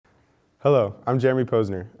Hello, I'm Jeremy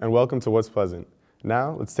Posner, and welcome to What's Pleasant.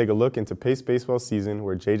 Now, let's take a look into Pace baseball season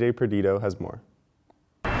where JJ Perdido has more.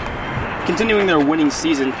 Continuing their winning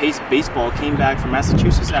season, Pace baseball came back from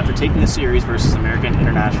Massachusetts after taking the series versus American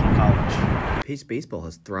International College. Pace baseball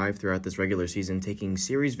has thrived throughout this regular season, taking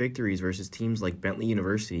series victories versus teams like Bentley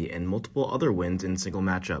University and multiple other wins in single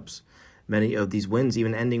matchups. Many of these wins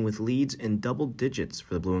even ending with leads in double digits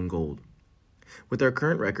for the Blue and Gold. With their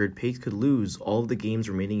current record, Pace could lose all of the games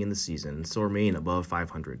remaining in the season and still remain above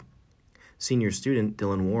 500. Senior student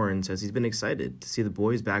Dylan Warren says he's been excited to see the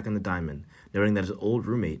boys back on the diamond, noting that his old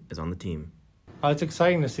roommate is on the team. It's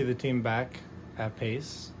exciting to see the team back at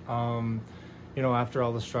Pace. After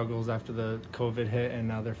all the struggles, after the COVID hit, and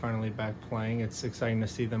now they're finally back playing, it's exciting to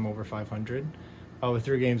see them over 500. With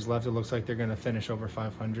 3 games left, it looks like they're going to finish over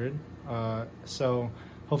 500. So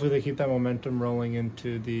hopefully they keep that momentum rolling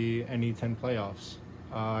into the NE10 playoffs.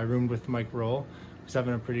 I roomed with Mike Roll, who's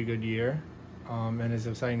having a pretty good year, and it's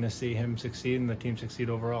exciting to see him succeed and the team succeed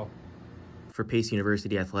overall. For Pace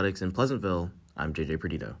University Athletics in Pleasantville, I'm JJ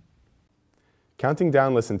Perdido. Counting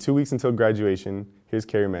down less than 2 weeks until graduation, here's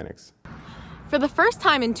Carrie Mannix. For the first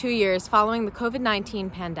time in 2 years following the COVID-19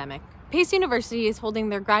 pandemic, Pace University is holding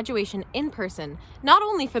their graduation in person, not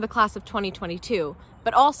only for the class of 2022,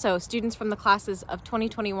 but also students from the classes of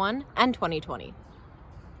 2021 and 2020.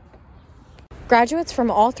 Graduates from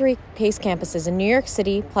all 3 Pace campuses in New York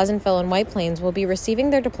City, Pleasantville, and White Plains will be receiving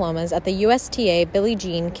their diplomas at the USTA Billie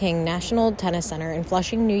Jean King National Tennis Center in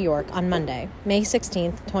Flushing, New York on Monday, May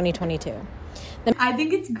 16, 2022. I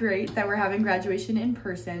think it's great that we're having graduation in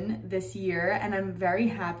person this year, and I'm very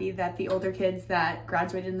happy that the older kids that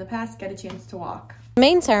graduated in the past get a chance to walk. The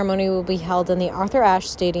main ceremony will be held in the Arthur Ashe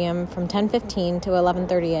Stadium from 10:15 to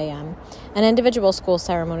 11:30 a.m., and individual school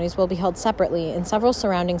ceremonies will be held separately in several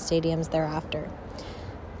surrounding stadiums thereafter.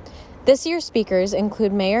 This year's speakers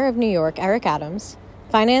include Mayor of New York Eric Adams,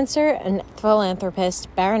 financier and philanthropist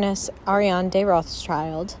Baroness Ariane de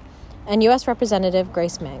Rothschild, and U.S. Representative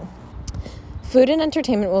Grace Meng. Food and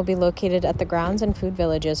entertainment will be located at the grounds and food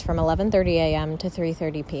villages from 11:30 a.m. to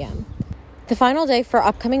 3:30 p.m. The final day for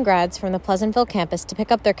upcoming grads from the Pleasantville campus to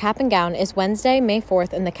pick up their cap and gown is Wednesday, May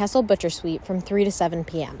 4th in the Kessel Butcher Suite from 3 to 7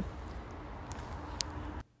 p.m.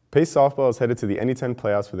 Pace softball is headed to the NE10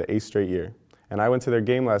 playoffs for the 8th straight year, and I went to their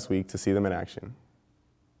game last week to see them in action.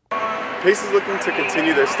 Pace is looking to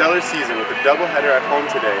continue their stellar season with a doubleheader at home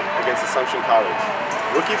today against Assumption College.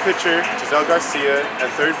 Rookie pitcher Giselle Garcia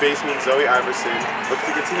and third baseman Zoe Iverson look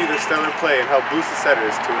to continue their stellar play and help boost the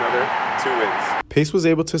Setters to another 2 wins. Pace was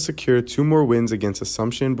able to secure 2 more wins against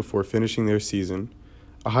Assumption before finishing their season.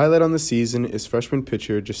 A highlight on the season is freshman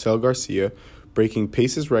pitcher Giselle Garcia breaking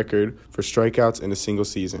Pace's record for strikeouts in a single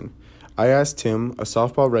season. I asked Tim, a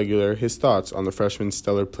softball regular, his thoughts on the freshman's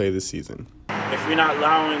stellar play this season. If you're not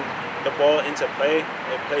allowing the ball into play,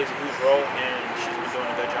 it plays a huge role, and she's been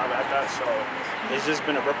doing a good job at that. So it's just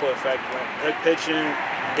been a ripple effect. Her pitching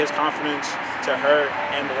gives confidence to her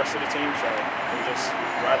and the rest of the team, so we're just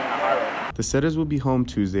riding a high road. The Setters will be home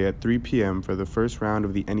Tuesday at 3 p.m. for the first round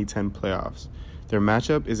of the NE10 playoffs. Their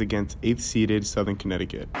matchup is against 8th-seeded Southern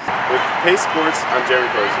Connecticut. With Pace Sports, I'm Jeremy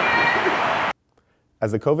Posner.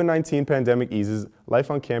 As the COVID-19 pandemic eases, life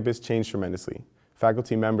on campus changed tremendously.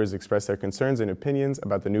 Faculty members expressed their concerns and opinions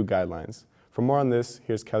about the new guidelines. For more on this,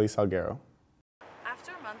 here's Kelly Salguero.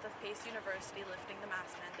 After a month of Pace University lifting the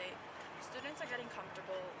mask mandate, students are getting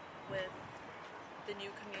comfortable with the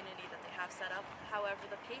new community that they have set up. However,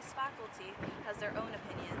 the Pace faculty has their own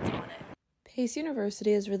opinions on it. Pace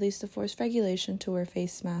University has released a forced regulation to wear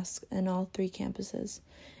face masks in all 3 campuses.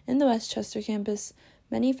 In the Westchester campus,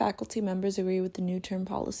 many faculty members agree with the new term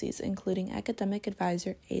policies, including academic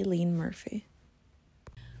advisor Aileen Murphy.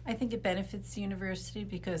 I think it benefits the university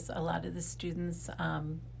because a lot of the students,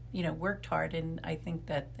 worked hard, and I think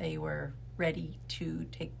that they were ready to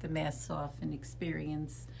take the masks off and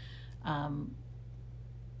experience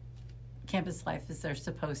campus life as they're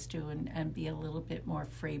supposed to and be a little bit more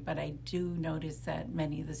free. But I do notice that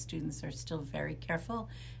many of the students are still very careful,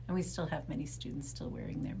 and we still have many students still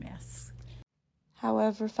wearing their masks.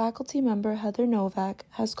 However, faculty member Heather Novak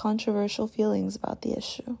has controversial feelings about the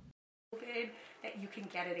issue. That you can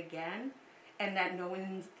get it again and that no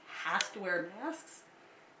one has to wear masks,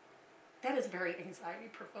 that is very anxiety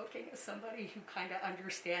provoking as somebody who kind of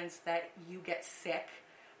understands that you get sick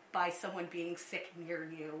by someone being sick near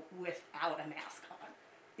you without a mask on,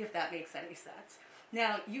 if that makes any sense.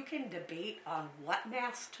 Now, you can debate on what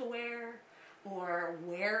mask to wear or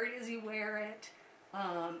where it is you wear it,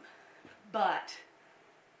 but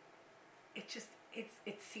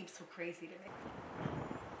it seems so crazy to me.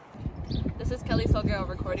 This is Kelly Salguero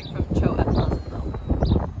recording from Cho at Pleasantville.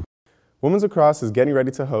 Women's lacrosse is getting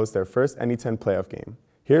ready to host their first NE10 playoff game.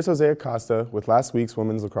 Here's Jose Acosta with last week's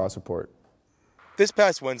women's lacrosse report. This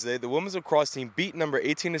past Wednesday, the women's lacrosse team beat number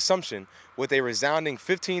 18 Assumption with a resounding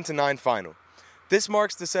 15-9 final. This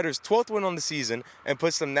marks the Setters' 12th win on the season and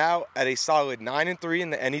puts them now at a solid 9-3 in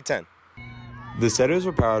the NE10. The Setters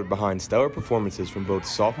were powered behind stellar performances from both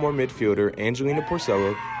sophomore midfielder Angelina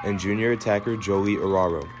Porcello and junior attacker Jolie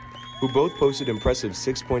Araro, who both posted impressive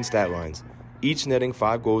 6-point stat lines, each netting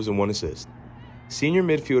 5 goals and 1 assist. Senior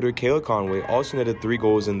midfielder Kayla Conway also netted 3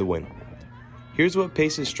 goals in the win. Here's what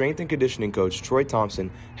Pace's strength and conditioning coach Troy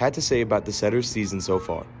Thompson had to say about the Setters' season so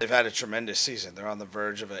far. They've had a tremendous season. They're on the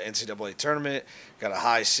verge of an NCAA tournament, got a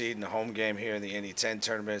high seed in the home game here in the NE10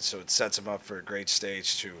 tournament, so it sets them up for a great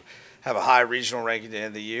stage to have a high regional ranking at the end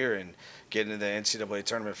of the year and get into the NCAA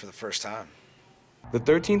tournament for the first time. The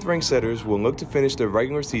 13th ranked Setters will look to finish their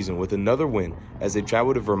regular season with another win as they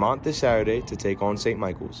travel to Vermont this Saturday to take on St.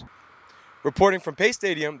 Michael's. Reporting from Pace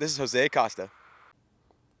Stadium, this is Jose Acosta.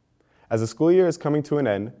 As the school year is coming to an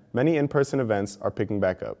end, many in-person events are picking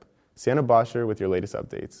back up. Sienna Boscher with your latest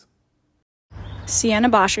updates. Sienna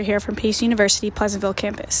Boscher here from Pace University Pleasantville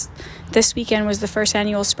campus. This weekend was the first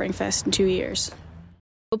annual Spring Fest in 2 years.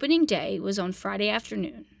 Opening day was on Friday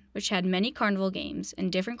afternoon, which had many carnival games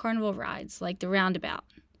and different carnival rides like the Roundabout,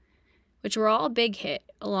 which were all a big hit,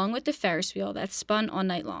 along with the Ferris wheel that spun all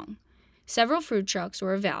night long. Several food trucks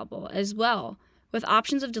were available as well, with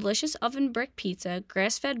options of delicious oven brick pizza,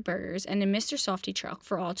 grass-fed burgers, and a Mr. Softy truck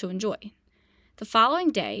for all to enjoy. The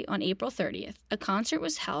following day, on April 30th, a concert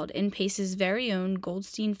was held in Pace's very own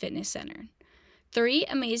Goldstein Fitness Center. 3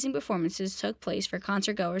 amazing performances took place for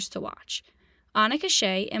concertgoers to watch. Annika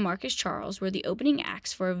Shea and Marcus Charles were the opening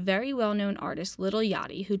acts for a very well-known artist, Little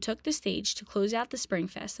Yachty, who took the stage to close out the Spring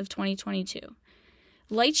Fest of 2022.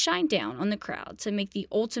 Lights shined down on the crowd to make the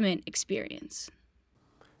ultimate experience.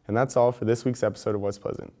 And that's all for this week's episode of West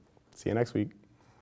Pleasant. See you next week.